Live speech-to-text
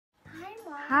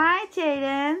Hi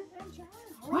Jayden.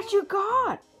 What you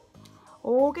got?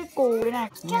 Ô cái cù đây này.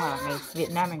 Nhưng mà ngày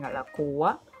Việt Nam mình gọi là cù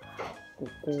á.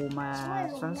 Cù mà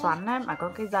xoắn xoắn á, mà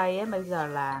có cái dây á. Bây giờ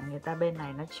là người ta bên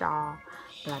này nó cho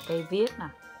là cây viết nè.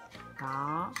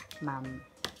 Đó, mà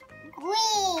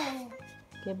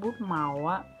cái bút màu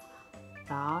á.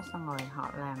 Đó, xong rồi họ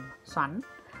làm xoắn.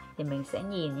 Thì mình sẽ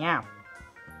nhìn nha.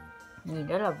 Nhìn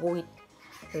rất là vui.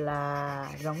 Là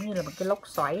giống như là một cái lốc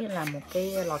xoáy hay là một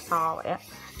cái lò xo vậy á.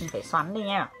 Mình phải xoắn đi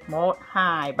nha. 1,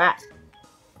 2, 3.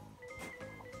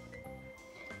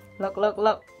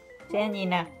 Look. Cho nhìn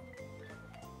nè.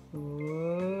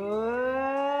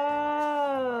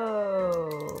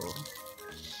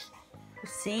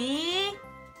 See?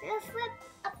 Let's flip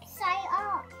upside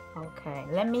up. Okay,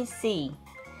 let me see.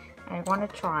 I want to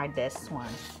try this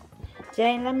one.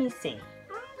 Jane, let me see.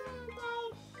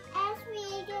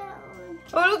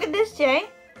 Oh, look at this, Jay.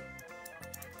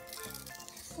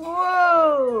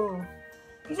 Whoa.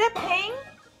 Is that pink?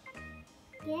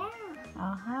 Yeah.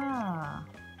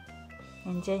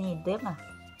 Anh Jay nhìn tiếp nè.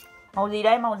 Màu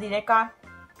gì đây con?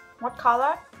 What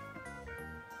color?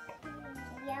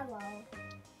 Yellow.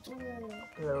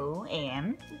 Blue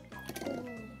and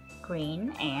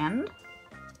green and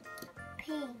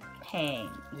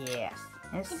Pink. Yes.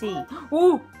 Let's see.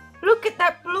 Ooh, look at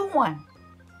that blue one.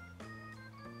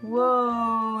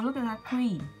 Whoa, look at that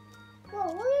green.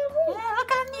 Whoa, what Yeah,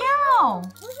 look at that yellow.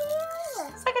 is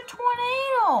It's like a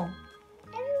tornado.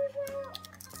 Ooh,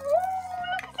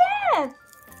 look at that.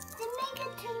 They make a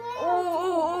tornado.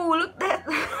 Ooh, look at that.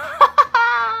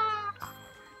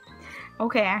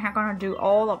 Okay, I'm gonna do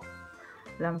all of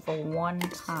them for one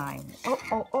time. Oh.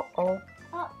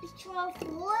 Oh, it's 4.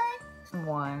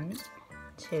 1,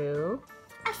 2.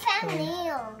 I found a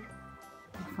nail.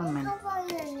 From Look over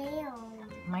your nail.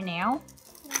 my nail.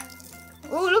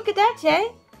 Oh, look at that,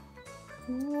 Jay.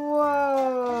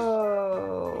 Whoa.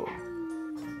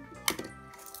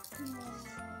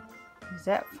 Is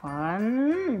that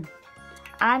fun?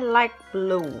 I like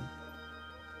blue.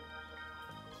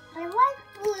 I like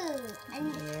blue.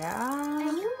 And Yeah.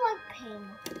 you like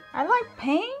pink. I like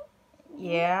pink.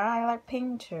 Yeah, I like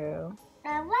pink too.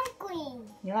 I like green.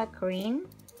 You like green?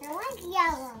 I like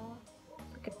yellow.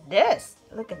 Look at this.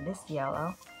 Look at this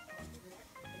yellow.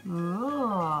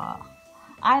 Ooh.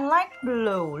 I like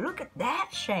blue. Look at that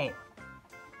shape.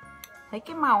 Thấy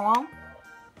cái màu không?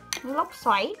 Lốc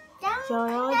xoáy.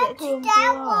 Trời ơi, dễ thương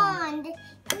that chưa? one.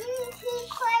 You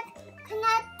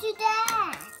connect to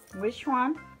that. Which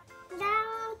one? That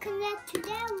one connect to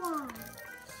that one.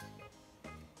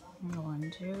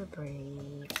 1, 2,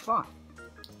 3, 4.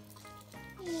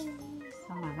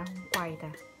 Sao mà nó không quay ta?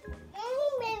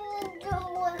 Maybe do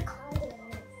more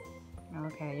colors.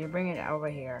 Okay, you bring it over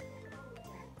here.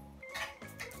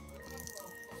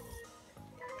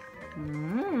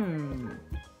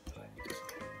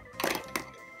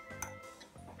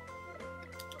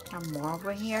 Some more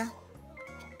over here.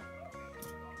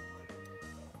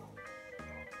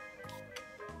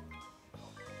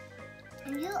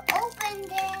 And you open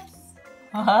this.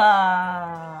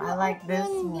 I like this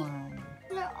one.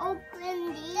 You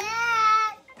open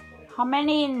that. How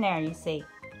many in there you see?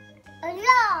 A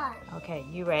lot. Okay,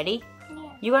 you ready?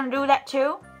 Yeah. You gonna do that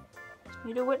too?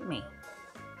 You do with me.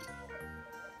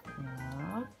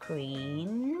 No,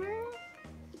 green,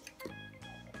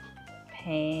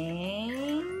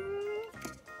 pink,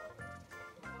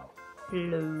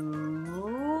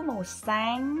 blue, màu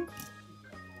xanh,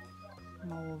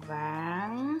 màu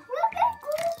vàng. Look at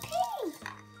green pink.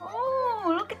 Oh,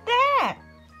 look at that.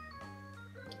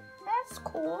 That's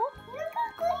cool. Look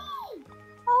at green.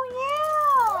 Oh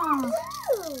yeah.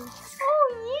 Blue. Oh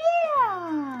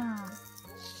yeah.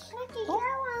 Look at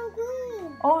that one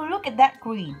green. Oh, look at that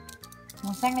green.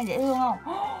 Màu xanh này dễ thương không?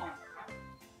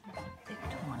 Big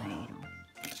tornado.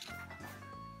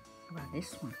 How about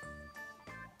this one?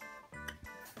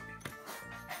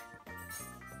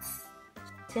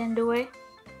 Trên đuôi.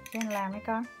 Trên làm đấy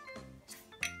con.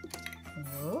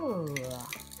 Ooh.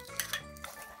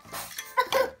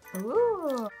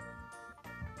 Ooh.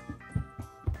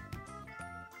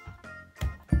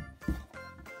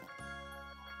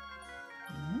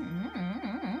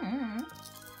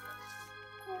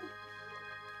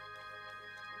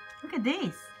 Look at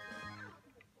this.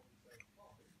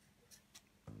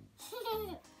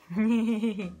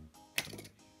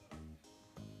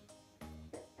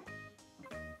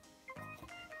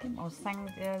 Cái màu xanh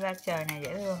da trời này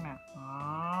dễ thương nè.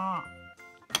 Đó.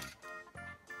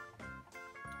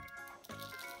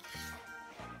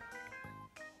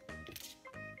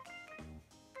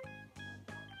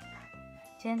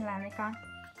 Trên làm đi con.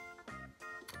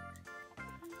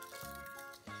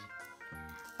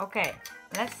 Okay,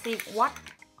 let's see what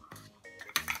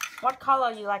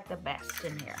color you like the best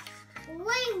in here.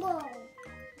 Rainbow.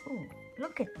 Ooh,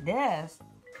 look at this.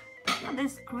 Look at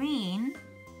this green.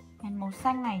 And màu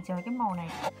xanh này, trời cái màu này.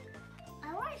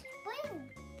 I like spring.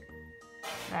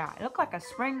 Yeah, it looks like a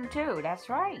spring too. That's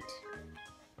right.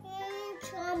 And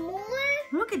try more.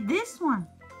 Look at this one.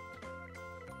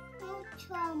 And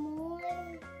try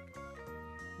more.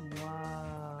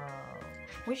 Wow.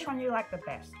 Which one you like the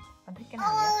best? Con thích cái nào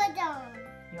All nhất? of them.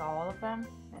 You all of them?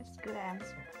 That's a good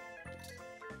answer.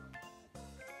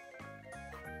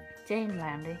 Jane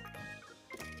làm đi.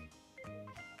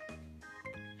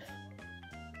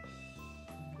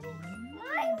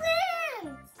 My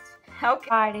wings.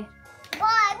 Okay. Đi.